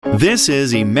This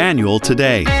is Emmanuel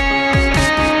Today.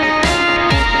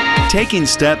 Taking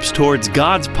steps towards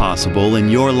God's possible in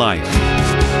your life. Go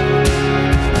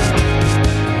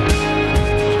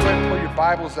ahead and pull your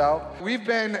Bibles out. We've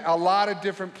been a lot of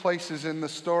different places in the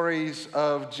stories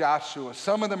of Joshua.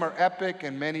 Some of them are epic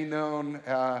and many known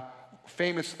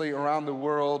famously around the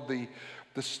world.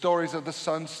 The stories of the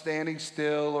sun standing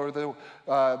still, or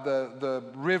the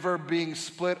river being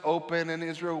split open and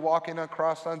Israel walking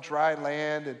across on dry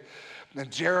land, and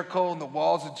Jericho and the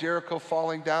walls of Jericho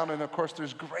falling down. And of course,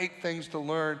 there's great things to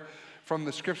learn from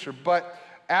the scripture. But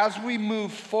as we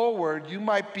move forward, you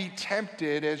might be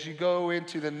tempted as you go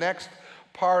into the next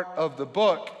part of the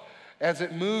book, as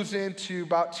it moves into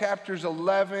about chapters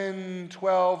 11,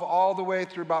 12, all the way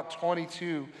through about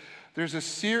 22. There's a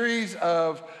series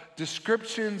of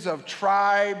descriptions of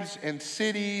tribes and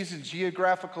cities and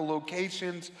geographical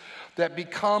locations that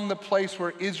become the place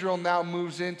where Israel now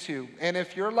moves into. And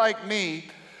if you're like me,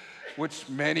 which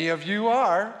many of you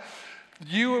are,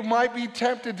 you might be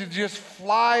tempted to just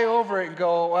fly over it and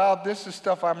go, well, this is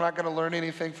stuff I'm not going to learn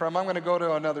anything from. I'm going to go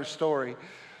to another story.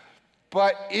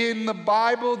 But in the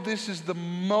Bible, this is the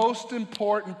most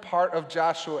important part of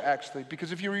Joshua, actually,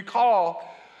 because if you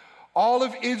recall, all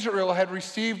of Israel had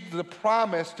received the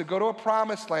promise to go to a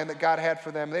promised land that God had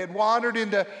for them. They had wandered in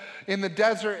the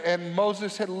desert, and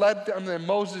Moses had led them, and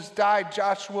Moses died.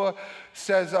 Joshua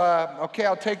says, okay,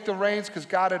 I'll take the reins, because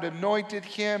God had anointed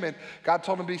him, and God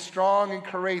told him to be strong and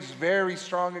courageous, very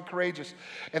strong and courageous.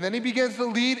 And then he begins to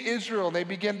lead Israel, and they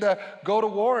begin to go to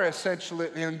war, essentially,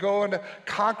 and go into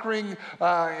conquering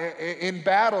in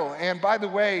battle. And by the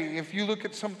way, if you look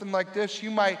at something like this, you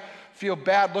might feel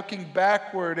bad looking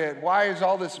backward at why is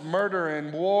all this murder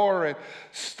and war and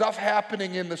stuff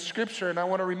happening in the scripture. And I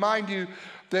want to remind you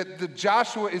that the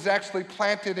Joshua is actually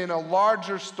planted in a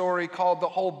larger story called the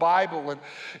whole Bible.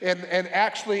 And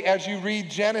actually, as you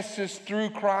read Genesis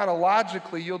through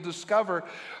chronologically, you'll discover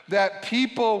that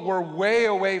people were way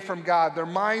away from God. Their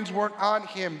minds weren't on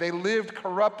him. They lived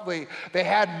corruptly. They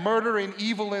had murder and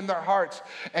evil in their hearts.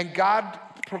 And God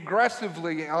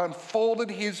progressively unfolded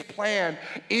his plan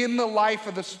in the life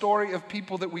of the story of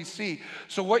people that we see.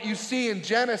 So what you see in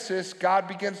Genesis, God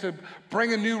begins to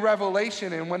bring a new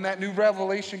revelation, and when that new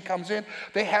revelation comes in,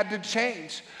 they had to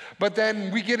change. But then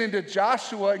we get into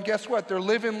Joshua, and guess what? They're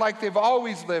living like they've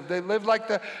always lived. They live like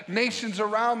the nations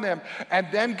around them. And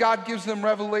then God gives them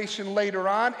revelation later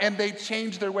on, and they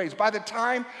change their ways. By the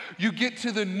time you get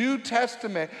to the New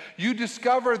Testament, you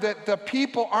discover that the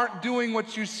people aren't doing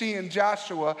what you see in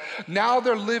Joshua. Now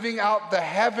they're living out the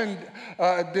heaven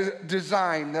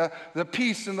design, the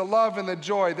peace and the love and the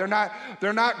joy. They're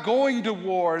not going to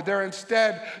war. They're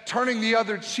instead turning the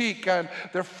other cheek, and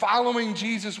they're following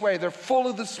Jesus' way. They're full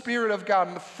of the Spirit of God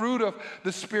and the fruit of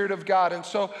the Spirit of God. And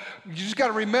so you just got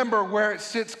to remember where it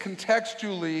sits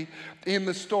contextually in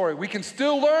the story. We can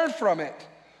still learn from it,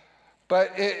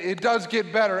 but it does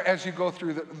get better as you go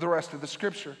through the rest of the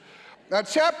scripture. Now,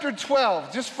 chapter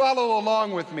 12, just follow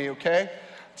along with me, okay?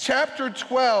 Chapter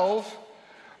 12,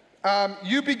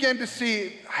 you begin to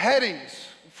see headings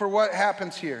for what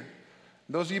happens here.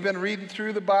 Those of you who've been reading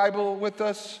through the Bible with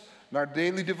us, in our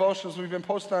daily devotions we've been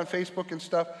posting on Facebook and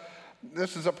stuff,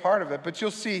 this is a part of it. But you'll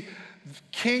see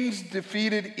kings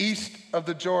defeated east of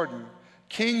the Jordan.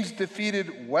 Kings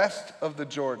defeated west of the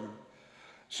Jordan.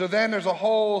 So then there's a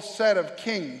whole set of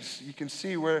kings. You can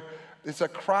see where it's a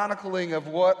chronicling of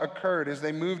what occurred as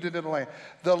they moved into the land.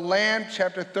 The land,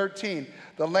 chapter 13,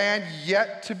 the land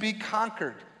yet to be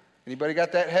conquered. Anybody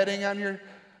got that heading on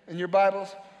in your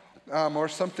Bibles? Or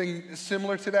something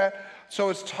similar to that? So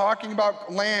it's talking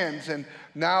about lands, and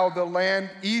now the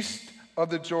land east of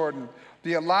the Jordan,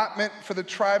 the allotment for the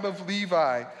tribe of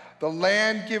Levi, the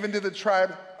land given to the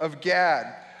tribe of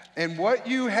Gad. And what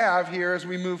you have here as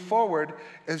we move forward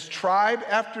is tribe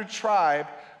after tribe,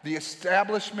 the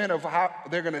establishment of how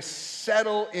they're going to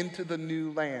settle into the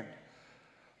new land.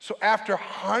 So after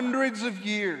hundreds of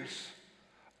years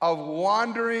of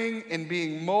wandering and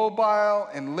being mobile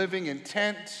and living in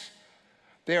tents,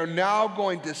 they are now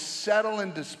going to settle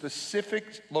into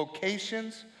specific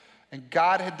locations. And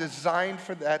God had designed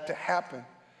for that to happen.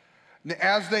 And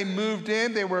as they moved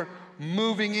in, they were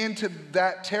moving into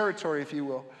that territory, if you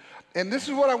will. And this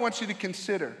is what I want you to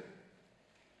consider.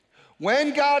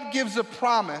 When God gives a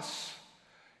promise,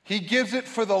 he gives it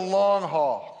for the long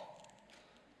haul.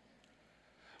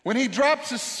 When he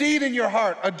drops a seed in your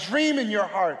heart, a dream in your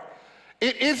heart,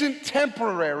 it isn't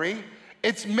temporary.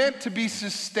 It's meant to be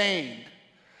sustained.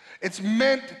 It's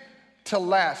meant to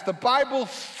last. The Bible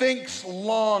thinks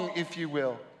long, if you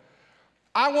will.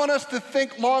 I want us to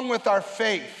think long with our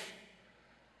faith.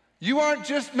 You aren't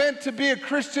just meant to be a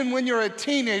Christian when you're a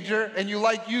teenager and you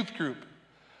like youth group.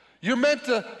 You're meant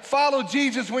to follow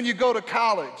Jesus when you go to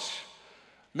college,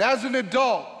 and as an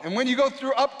adult, and when you go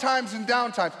through up times and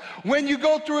down times. When you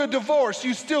go through a divorce,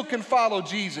 you still can follow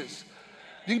Jesus.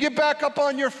 You can get back up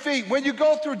on your feet. When you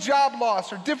go through job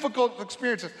loss or difficult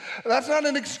experiences, that's not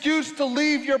an excuse to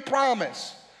leave your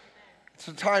promise. It's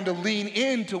a time to lean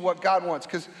into what God wants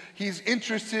because he's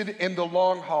interested in the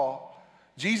long haul.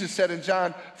 Jesus said in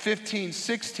John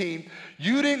 15:16,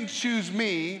 you didn't choose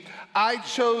me, I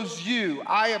chose you.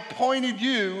 I appointed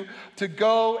you to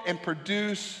go and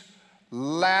produce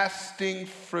lasting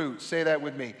fruit. Say that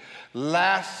with me,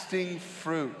 lasting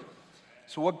fruit.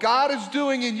 So what God is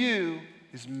doing in you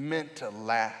is meant to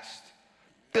last,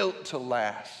 built to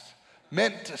last,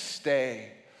 meant to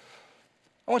stay.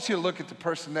 I want you to look at the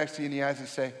person next to you in the eyes and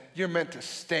say, you're meant to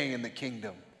stay in the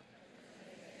kingdom.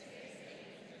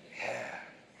 Yeah.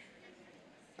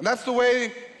 And that's the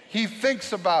way he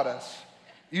thinks about us.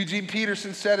 Eugene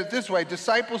Peterson said it this way,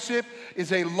 discipleship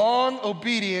is a long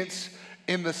obedience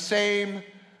in the same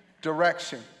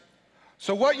direction.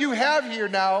 So what you have here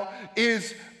now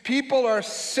is people are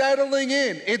settling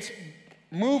in. It's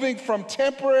moving from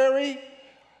temporary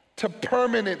to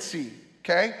permanency,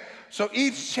 okay? So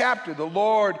each chapter, the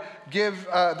Lord give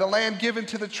the land given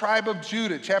to the tribe of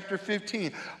Judah, chapter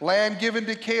 15, land given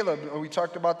to Caleb, we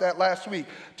talked about that last week.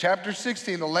 Chapter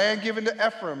 16, the land given to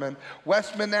Ephraim and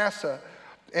West Manasseh,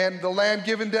 and the land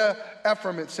given to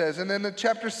Ephraim, it says. And then in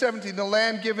chapter 17, the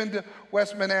land given to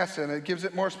West Manasseh, and it gives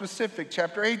it more specific.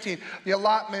 Chapter 18, the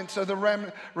allotments of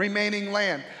the remaining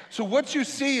land. So what you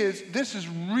see is this is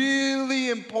really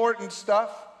important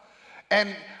stuff,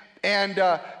 and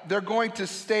they're going to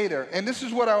stay there. And this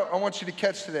is what I want you to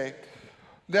catch today,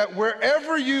 that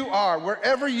wherever you are,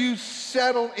 wherever you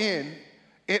settle in,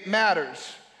 it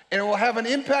matters. And it will have an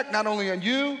impact not only on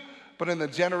you, but in the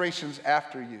generations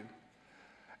after you.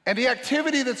 And the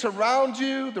activity that's around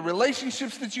you, the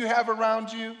relationships that you have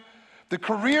around you, the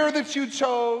career that you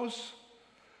chose,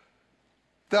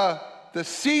 the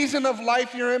season of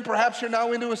life you're in, perhaps you're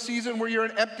now into a season where you're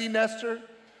an empty nester.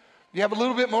 You have a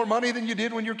little bit more money than you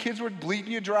did when your kids were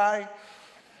bleeding you dry.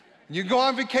 You go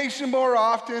on vacation more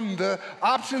often. The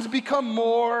options become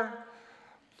more.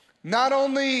 Not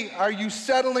only are you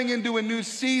settling into a new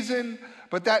season,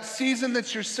 but that season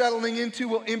that you're settling into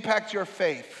will impact your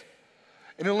faith.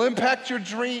 And it'll impact your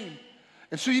dream.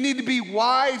 And so you need to be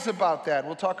wise about that.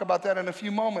 We'll talk about that in a few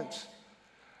moments.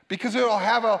 Because it'll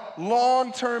have a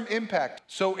long-term impact.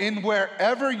 So in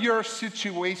wherever your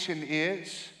situation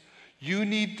is, you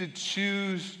need to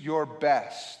choose your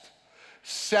best.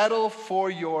 Settle for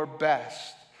your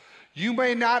best. You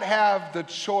may not have the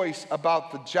choice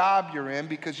about the job you're in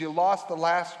because you lost the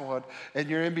last one and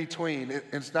you're in between.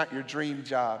 It's not your dream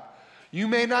job. You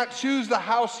may not choose the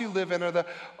house you live in or the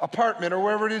apartment or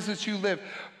wherever it is that you live,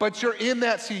 but you're in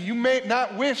that season. You may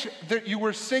not wish that you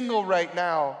were single right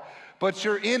now, but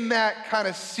you're in that kind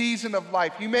of season of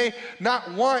life. You may not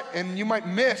want, and you might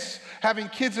miss having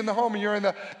kids in the home, and you're in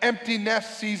the empty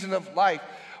nest season of life.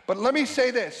 But let me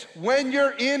say this, when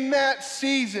you're in that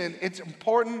season, it's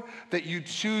important that you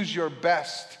choose your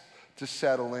best to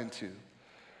settle into.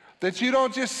 That you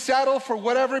don't just settle for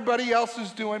what everybody else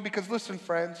is doing, because listen,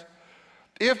 friends,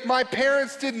 if my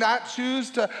parents did not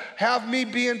choose to have me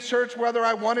be in church whether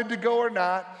I wanted to go or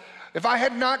not, if I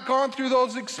had not gone through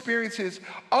those experiences,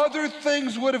 other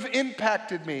things would have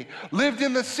impacted me. Lived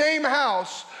in the same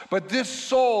house, but this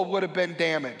soul would have been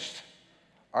damaged.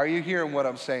 Are you hearing what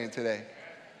I'm saying today?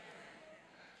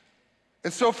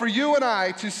 And so for you and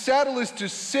I, to settle is to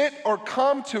sit or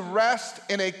come to rest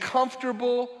in a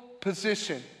comfortable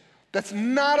position. That's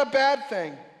not a bad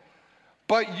thing.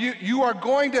 But you are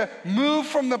going to move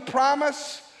from the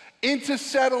promise into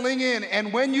settling in.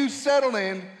 And when you settle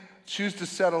in, choose to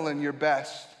settle in your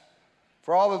best.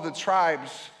 For all of the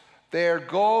tribes, their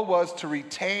goal was to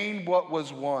retain what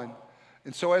was won.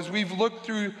 And so as we've looked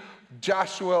through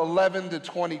Joshua 11 to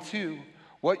 22,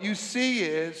 what you see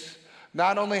is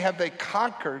not only have they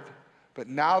conquered, but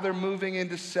now they're moving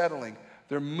into settling.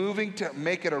 They're moving to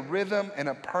make it a rhythm and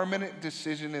a permanent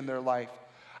decision in their life.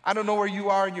 I don't know where you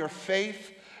are in your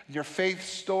faith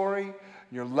story,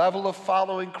 your level of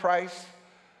following Christ,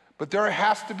 but there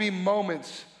has to be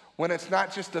moments when it's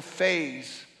not just a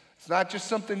phase. It's not just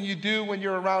something you do when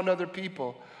you're around other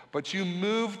people, but you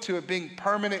move to it being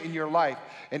permanent in your life.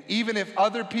 And even if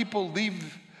other people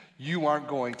leave, you aren't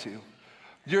going to.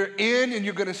 You're in and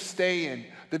you're going to stay in.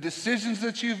 The decisions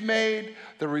that you've made,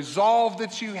 the resolve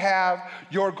that you have,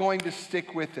 you're going to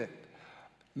stick with it.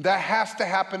 That has to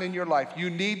happen in your life. You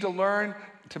need to learn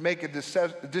to make a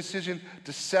decision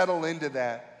to settle into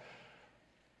that.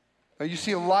 You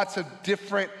see lots of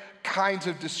different kinds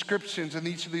of descriptions in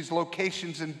each of these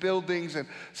locations and buildings and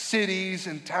cities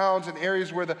and towns and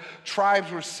areas where the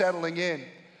tribes were settling in.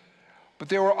 But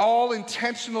they were all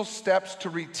intentional steps to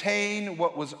retain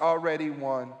what was already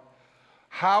won.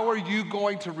 How are you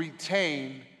going to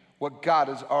retain what God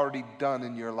has already done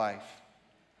in your life?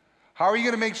 How are you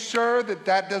going to make sure that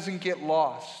that doesn't get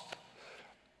lost?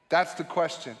 That's the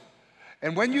question.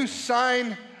 And when you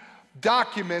sign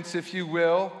documents, if you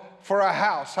will, for a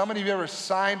house, how many of you ever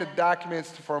signed a document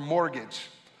for a mortgage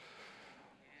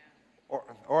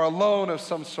or a loan of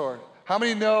some sort? How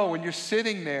many know when you're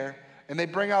sitting there and they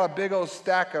bring out a big old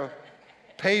stack of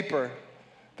paper,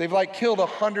 they've like killed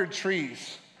 100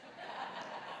 trees?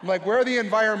 I'm like, where are the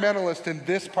environmentalists in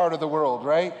this part of the world,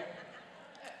 right?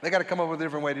 They got to come up with a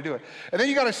different way to do it. And then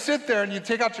you got to sit there and you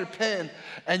take out your pen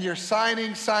and you're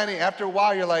signing. After a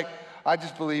while, you're like, I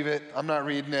just believe it. I'm not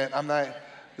reading it.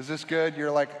 Is this good? You're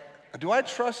like, do I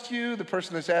trust you? The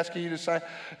person that's asking you to sign.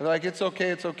 And they're like, it's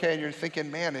okay. And you're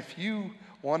thinking, man, if you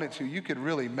wanted to, you could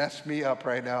really mess me up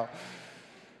right now.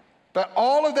 But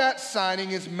all of that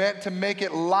signing is meant to make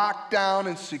it locked down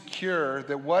and secure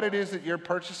that what it is that you're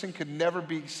purchasing could never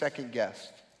be second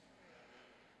guessed.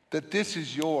 That this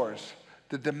is yours.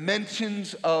 The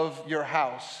dimensions of your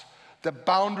house, the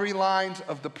boundary lines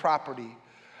of the property.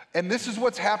 And this is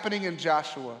what's happening in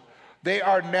Joshua. They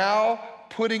are now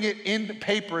putting it in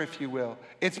paper, if you will.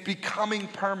 It's becoming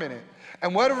permanent.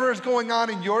 And whatever is going on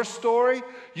in your story,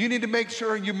 you need to make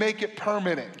sure you make it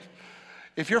permanent.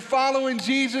 If you're following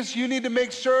Jesus, you need to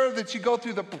make sure that you go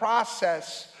through the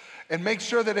process and make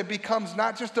sure that it becomes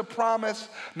not just a promise,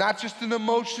 not just an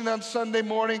emotion on Sunday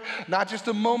morning, not just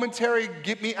a momentary,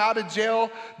 get me out of jail,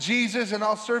 Jesus, and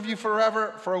I'll serve you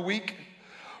forever for a week.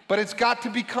 But it's got to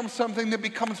become something that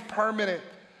becomes permanent.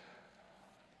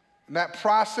 And that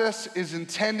process is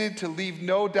intended to leave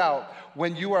no doubt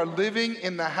when you are living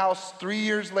in the house 3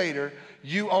 years later,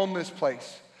 you own this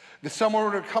place. If someone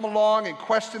were to come along and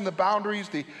question the boundaries,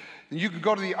 you can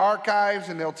go to the archives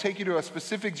and they'll take you to a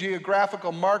specific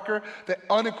geographical marker that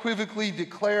unequivocally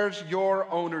declares your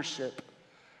ownership.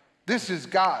 This is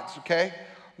God's, okay?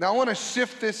 Now I want to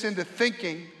shift this into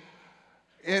thinking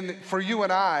for you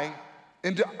and I,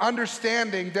 into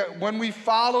understanding that when we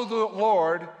follow the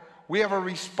Lord, we have a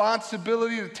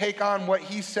responsibility to take on what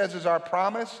He says is our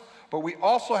promise, but we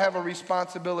also have a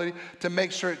responsibility to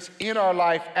make sure it's in our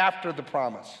life after the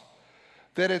promise,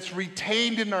 that it's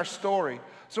retained in our story.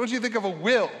 So when you think of a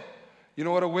will, you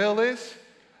know what a will is?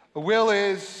 A will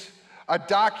is a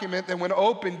document that when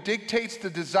opened dictates the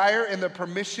desire and the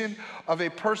permission of a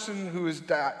person who has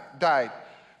died.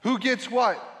 Who gets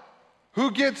what?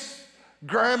 Who gets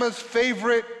grandma's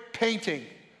favorite painting?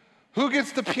 Who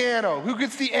gets the piano? Who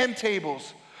gets the end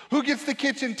tables? Who gets the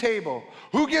kitchen table?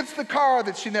 Who gets the car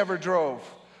that she never drove?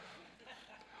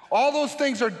 All those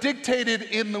things are dictated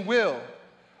in the will.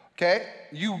 Okay?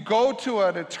 You go to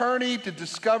an attorney to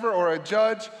discover, or a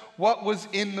judge, what was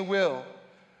in the will.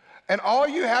 And all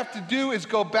you have to do is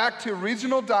go back to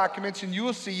original documents and you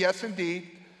will see, yes, indeed,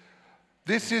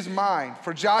 this is mine.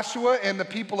 For Joshua and the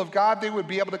people of God, they would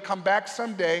be able to come back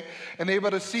someday and they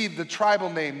would able to see the tribal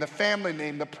name, the family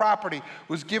name, the property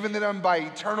was given to them by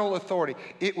eternal authority.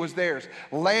 It was theirs.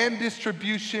 Land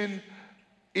distribution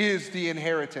is the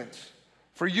inheritance.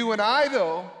 For you and I,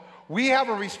 though, we have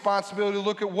a responsibility to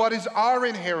look at what is our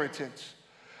inheritance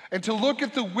and to look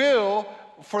at the will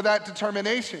for that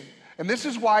determination. And this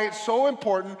is why it's so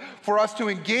important for us to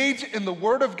engage in the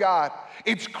Word of God.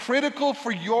 It's critical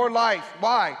for your life.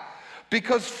 Why?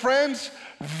 Because, friends,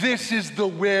 this is the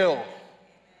will.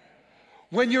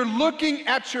 When you're looking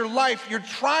at your life, you're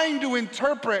trying to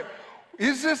interpret,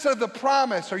 is this of the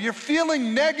promise? Or you're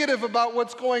feeling negative about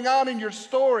what's going on in your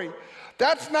story.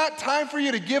 That's not time for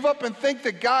you to give up and think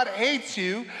that God hates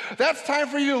you. That's time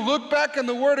for you to look back in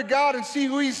the Word of God and see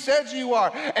who He says you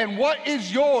are and what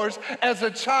is yours as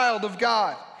a child of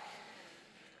God.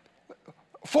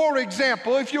 For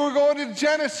example, if you were going to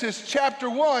Genesis chapter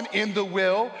 1 in the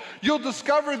will, you'll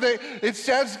discover that it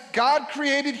says God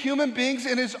created human beings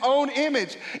in His own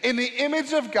image. In the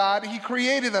image of God, He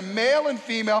created a male and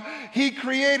female. He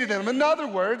created them. In other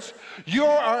words, you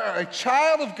are a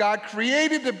child of God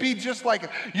created to be just like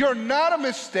Him. You're not a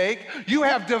mistake. You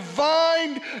have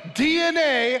divine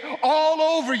DNA all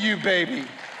over you, baby.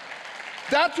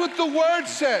 That's what the Word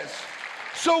says.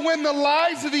 So when the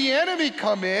lies of the enemy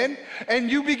come in and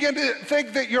you begin to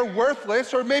think that you're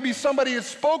worthless, or maybe somebody has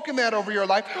spoken that over your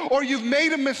life, or you've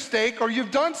made a mistake, or you've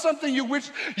done something you wish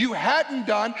you hadn't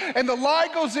done, and the lie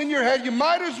goes in your head, you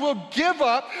might as well give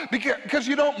up because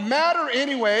you don't matter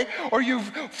anyway, or you've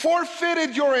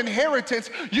forfeited your inheritance.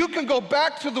 You can go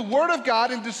back to the Word of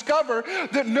God and discover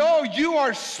that no, you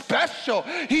are special.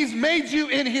 He's made you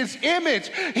in His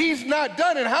image. He's not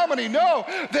done. And how many know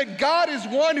that God is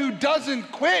one who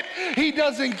doesn't quit? He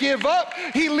doesn't give up.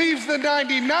 He leaves the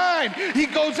 99. He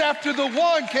goes after the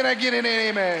one. Can I get an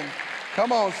amen?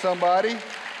 Come on, somebody.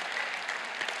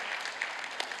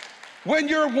 When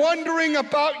you're wondering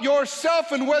about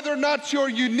yourself and whether or not you're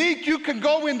unique, you can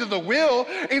go into the will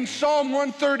in Psalm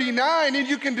 139 and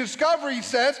you can discover, he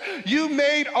says, you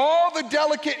made all the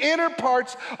delicate inner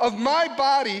parts of my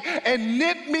body and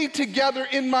knit me together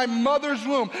in my mother's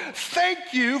womb.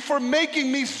 Thank you for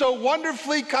making me so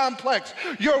wonderfully complex.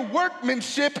 Your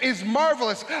workmanship is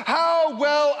marvelous. How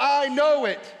well I know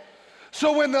it.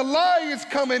 So when the lie is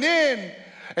coming in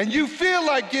and you feel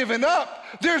like giving up,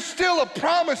 there's still a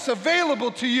promise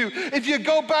available to you. If you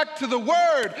go back to the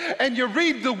Word and you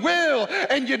read the will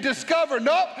and you discover,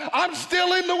 nope, I'm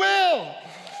still in the will.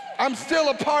 I'm still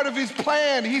a part of His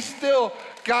plan. He's still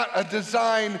got a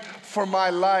design for my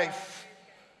life.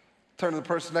 Turn to the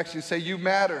person next to you and say, you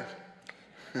matter.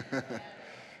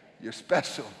 You're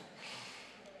special.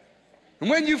 And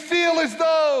when you feel as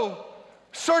though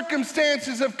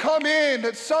circumstances have come in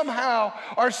that somehow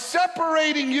are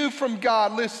separating you from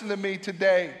God, listen to me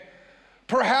today.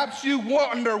 Perhaps you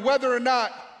wonder whether or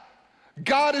not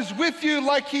God is with you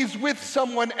like He's with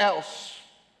someone else.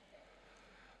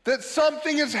 That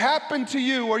something has happened to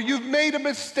you, or you've made a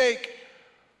mistake,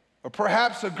 or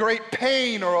perhaps a great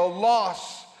pain or a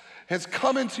loss has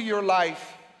come into your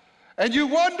life. And you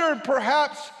wonder,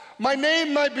 perhaps my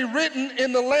name might be written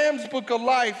in the Lamb's Book of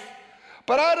Life,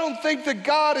 but I don't think that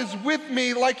God is with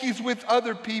me like He's with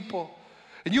other people.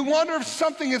 And you wonder if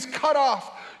something has cut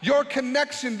off your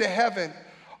connection to heaven.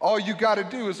 All you got to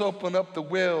do is open up the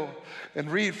will and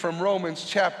read from Romans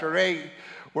chapter 8,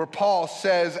 where Paul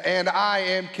says, and I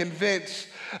am convinced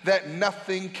that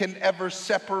nothing can ever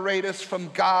separate us from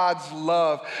God's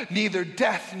love. Neither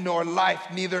death nor life,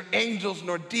 neither angels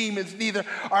nor demons, neither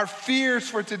our fears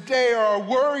for today or our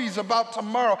worries about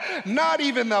tomorrow. Not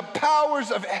even the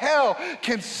powers of hell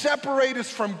can separate us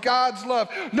from God's love.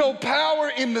 No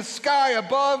power in the sky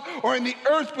above or in the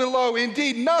earth below.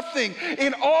 Indeed, nothing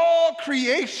in all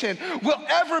creation will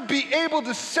ever be able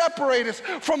to separate us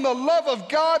from the love of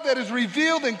God that is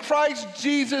revealed in Christ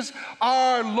Jesus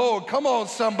our Lord. Come on,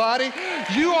 somebody.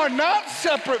 You are not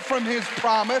separate from His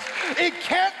promise. It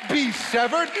can't be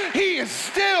severed. He is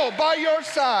still by your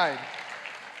side.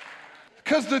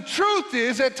 Because the truth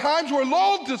is, at times we're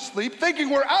lulled to sleep thinking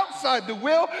we're outside the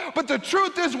will, but the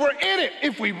truth is we're in it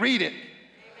if we read it.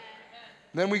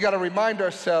 Then we got to remind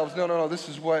ourselves, no, this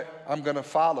is what I'm going to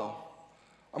follow.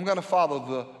 I'm going to follow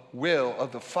the will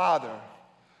of the Father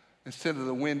instead of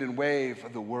the wind and wave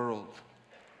of the world.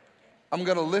 I'm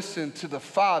going to listen to the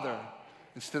Father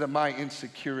instead of my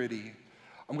insecurity.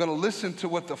 I'm going to listen to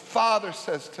what the Father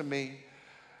says to me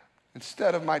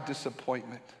instead of my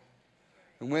disappointment.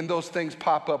 And when those things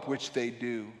pop up, which they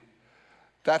do,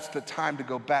 that's the time to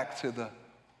go back to the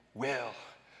will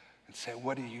and say,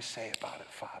 what do you say about it,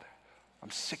 Father?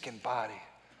 I'm sick in body.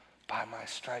 By my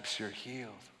stripes you're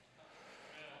healed.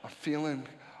 I'm feeling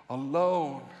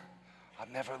alone.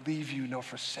 I'll never leave you nor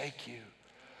forsake you.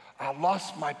 I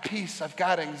lost my peace. I've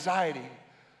got anxiety.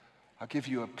 I'll give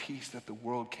you a peace that the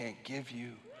world can't give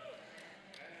you.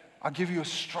 I'll give you a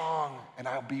strong, and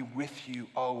I'll be with you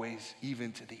always,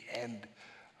 even to the end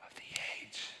of the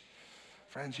age.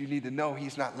 Friends, you need to know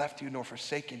He's not left you nor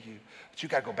forsaken you. But you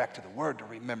got to go back to the Word to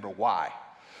remember why.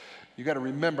 You got to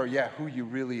remember, who you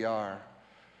really are.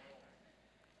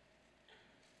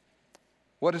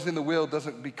 What is in the will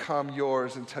doesn't become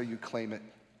yours until you claim it.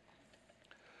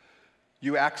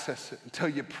 You access it until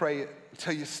you pray it,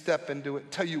 until you step into it,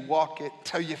 until you walk it,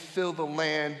 until you fill the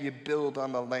land, you build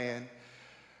on the land.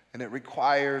 And it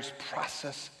requires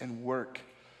process and work.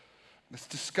 It's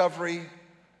discovery,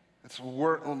 it's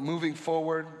work, moving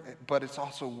forward, but it's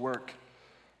also work.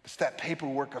 It's that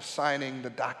paperwork of signing the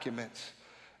documents.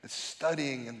 It's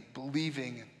studying and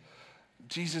believing.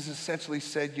 Jesus essentially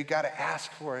said, you got to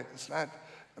ask for it. It's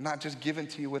not just given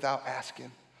to you without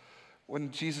asking. When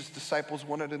Jesus' disciples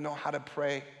wanted to know how to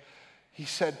pray, He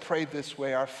said, pray this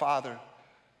way, our Father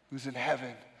who's in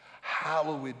heaven,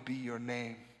 hallowed be your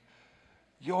name.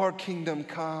 Your kingdom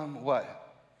come,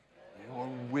 what? Your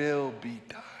will be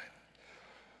done.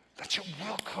 That your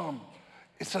will come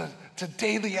It's a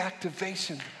daily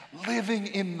activation, living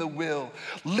in the will,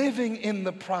 living in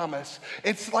the promise.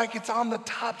 It's like it's on the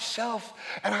top shelf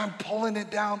and I'm pulling it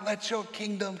down. Let your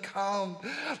kingdom come.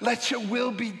 Let your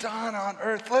will be done on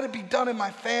earth. Let it be done in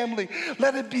my family.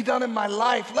 Let it be done in my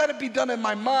life. Let it be done in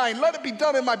my mind. Let it be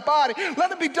done in my body.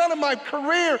 Let it be done in my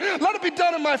career. Let it be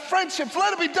done in my friendships.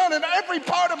 Let it be done in every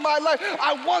part of my life.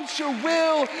 I want your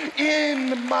will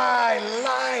in my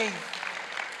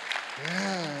life.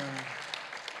 Yeah.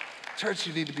 Church,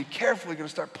 you need to be careful. You're going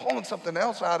to start pulling something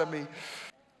else out of me.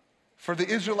 For the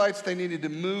Israelites, they needed to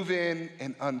move in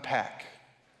and unpack.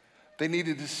 They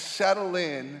needed to settle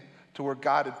in to where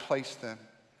God had placed them.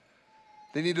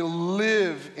 They needed to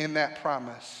live in that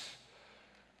promise.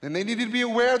 And they needed to be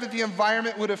aware that the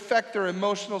environment would affect their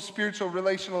emotional, spiritual,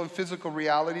 relational, and physical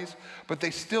realities, but they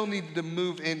still needed to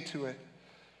move into it.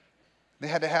 They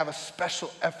had to have a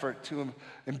special effort to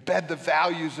embed the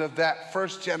values of that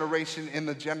first generation in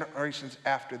the generations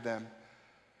after them.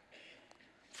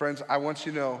 Friends, I want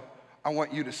you to know, I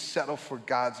want you to settle for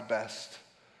God's best,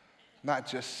 not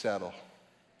just settle.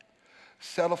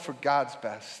 Settle for God's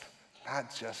best,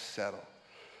 not just settle.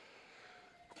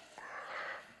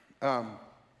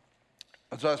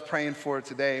 As I was praying for it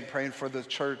today, praying for the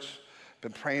church,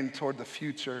 been praying toward the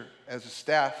future as a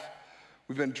staff,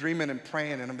 we've been dreaming and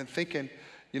praying, and I've been thinking,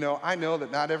 I know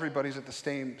that not everybody's at the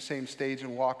same stage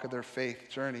and walk of their faith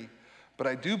journey, but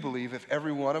I do believe if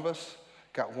every one of us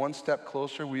got one step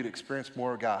closer, we'd experience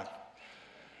more of God.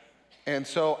 And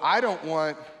so I don't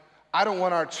want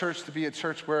our church to be a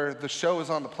church where the show is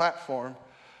on the platform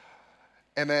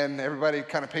and then everybody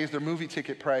kind of pays their movie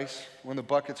ticket price when the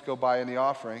buckets go by in the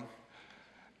offering,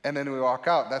 and then we walk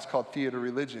out. That's called theater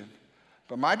religion.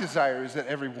 But my desire is that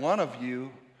every one of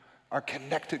you are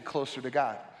connected closer to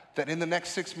God. That in the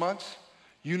next 6 months,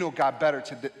 you know God better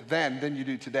then than you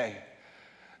do today.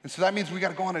 And so that means we got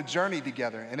to go on a journey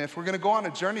together. And if we're going to go on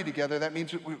a journey together, that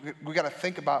means we got to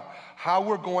think about how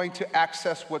we're going to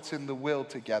access what's in the will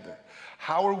together.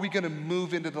 How are we going to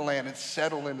move into the land and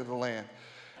settle into the land?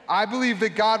 I believe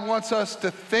that God wants us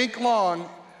to think long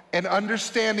and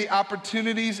understand the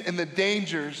opportunities and the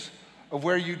dangers of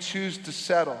where you choose to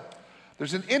settle.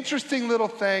 There's an interesting little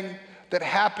thing that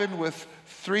happened with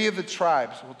 3 of the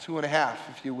tribes, well, 2.5,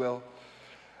 if you will.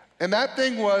 And that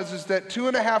thing is that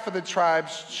 2.5 of the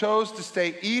tribes chose to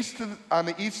stay on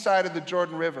the east side of the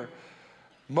Jordan River.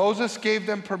 Moses gave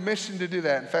them permission to do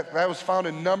that. In fact, that was found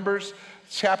in Numbers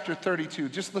chapter 32.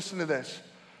 Just listen to this.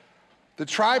 The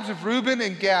tribes of Reuben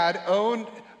and Gad owned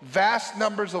vast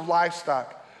numbers of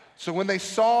livestock. So when they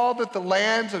saw that the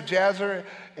lands of Jazer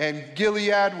and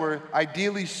Gilead were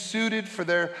ideally suited for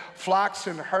their flocks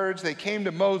and herds, they came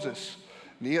to Moses,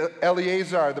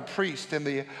 Eleazar, the priest, and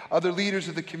the other leaders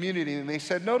of the community, and they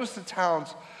said, notice the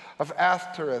towns of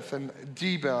Ashtaroth and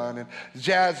Dibon and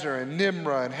Jazer and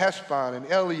Nimrah and Heshbon and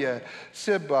Eliah,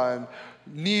 Sibah and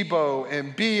Nebo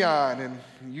and Beon, and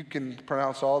you can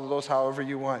pronounce all of those however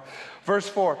you want. Verse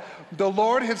 4, the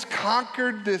Lord has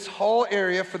conquered this whole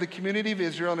area for the community of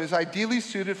Israel and is ideally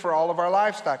suited for all of our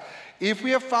livestock. If we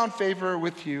have found favor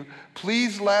with you,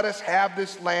 please let us have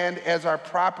this land as our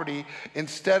property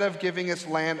instead of giving us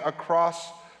land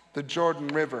across the Jordan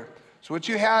River. So what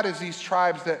you had is these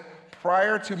tribes that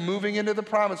prior to moving into the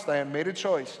promised land made a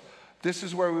choice. This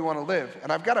is where we want to live.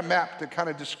 And I've got a map to kind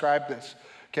of describe this,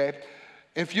 okay?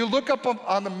 If you look up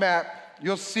on the map,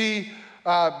 you'll see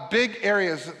big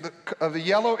areas. The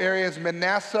yellow area is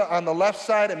Manasseh on the left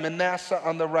side and Manasseh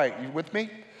on the right. You with me?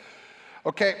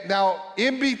 Okay, now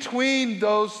in between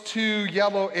those 2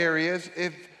 yellow areas,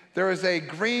 if there is a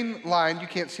green line, you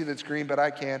can't see that's green, but I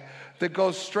can, that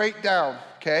goes straight down,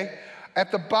 okay?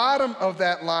 At the bottom of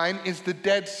that line is the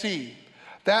Dead Sea.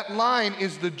 That line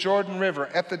is the Jordan River.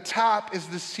 At the top is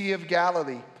the Sea of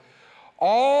Galilee.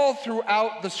 All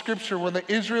throughout the scripture, when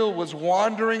Israel was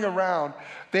wandering around,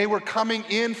 they were coming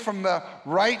in from the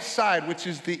right side, which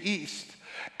is the east.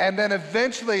 And then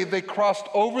eventually they crossed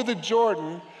over the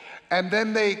Jordan, and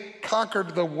then they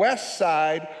conquered the west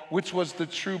side, which was the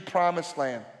true promised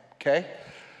land, okay?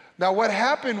 Now what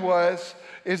happened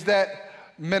is that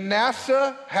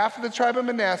Manasseh, half of the tribe of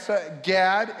Manasseh,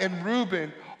 Gad, and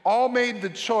Reuben all made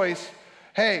the choice,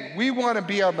 hey, we want to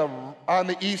be on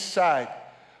the east side.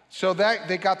 So that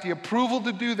they got the approval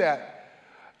to do that.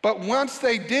 But once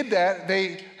they did that,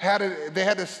 they had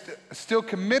to still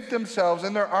commit themselves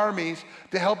and their armies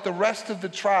to help the rest of the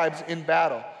tribes in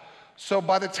battle. So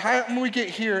by the time we get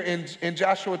here in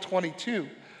Joshua 22,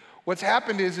 what's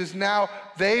happened is now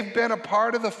they've been a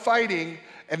part of the fighting,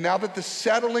 and now that the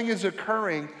settling is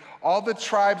occurring, all the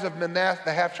tribes of Manasseh,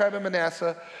 the half tribe of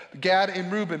Manasseh, Gad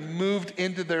and Reuben moved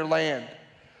into their land.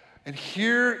 And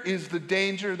here is the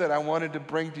danger that I wanted to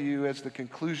bring to you as the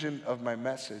conclusion of my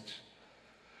message.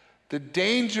 The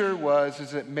danger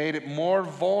is it made it more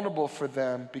vulnerable for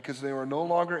them because they were no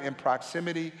longer in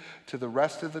proximity to the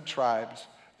rest of the tribes.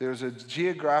 There was a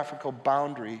geographical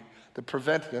boundary that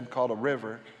prevented them, called a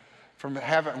river, from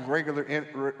having a regular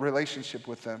relationship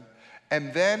with them.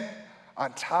 And then,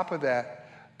 on top of that,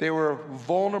 they were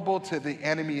vulnerable to the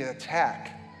enemy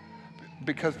attack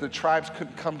because the tribes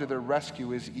couldn't come to their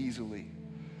rescue as easily.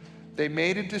 They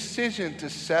made a decision to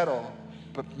settle,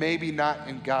 but maybe not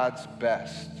in God's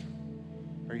best.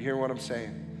 Are you hearing what I'm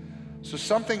saying? So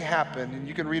something happened, and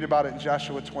you can read about it in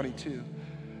Joshua 22.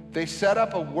 They set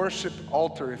up a worship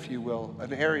altar, if you will,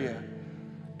 an area,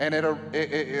 and it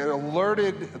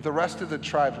alerted the rest of the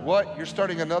tribes. What? You're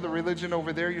starting another religion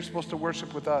over there? You're supposed to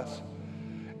worship with us.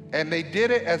 And they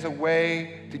did it as a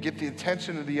way to get the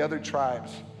attention of the other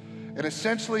tribes. And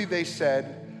essentially they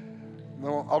said,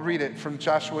 I'll read it from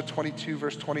Joshua 22,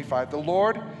 verse 25. The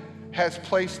Lord has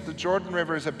placed the Jordan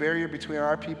River as a barrier between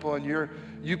our people and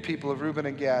you people of Reuben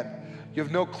and Gad. You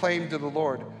have no claim to the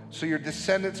Lord, so your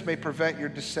descendants may prevent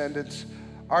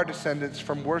our descendants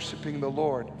from worshiping the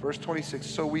Lord. Verse 26,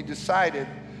 so we decided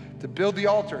to build the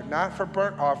altar, not for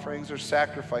burnt offerings or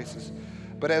sacrifices,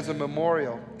 but as a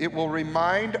memorial. It will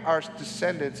remind our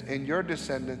descendants and your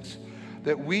descendants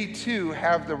that we too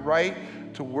have the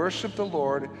right to worship the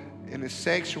Lord in his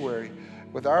sanctuary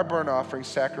with our burnt offerings,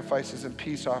 sacrifices, and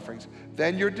peace offerings.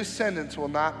 Then your descendants will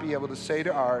not be able to say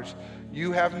to ours,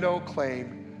 you have no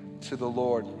claim to the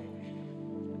Lord.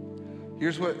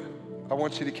 Here's what I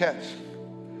want you to catch.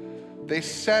 They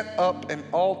set up an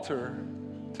altar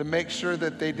to make sure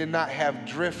that they did not have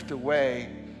drift away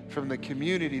from the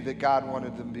community that God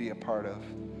wanted them to be a part of.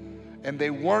 And they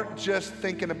weren't just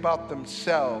thinking about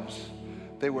themselves,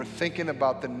 they were thinking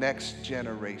about the next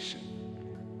generation.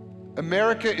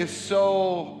 America is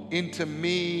so into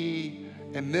me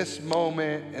and this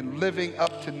moment and living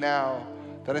up to now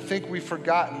that I think we've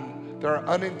forgotten there are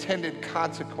unintended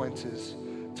consequences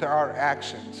to our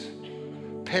actions.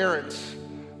 Parents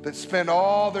that spend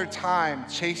all their time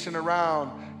chasing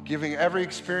around, giving every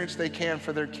experience they can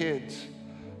for their kids.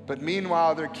 But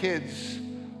meanwhile, their kids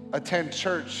attend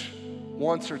church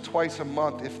once or twice a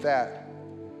month, if that.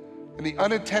 And the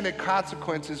unintended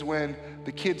consequences when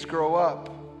the kids grow up,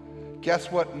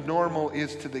 guess what normal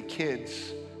is to the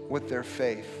kids with their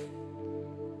faith?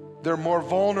 They're more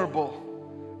vulnerable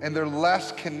and they're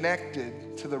less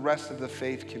connected to the rest of the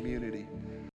faith community.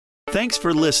 Thanks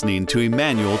for listening to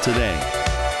Emmanuel Today.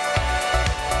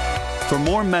 For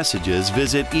more messages,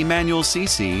 visit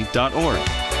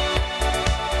emmanuelcc.org.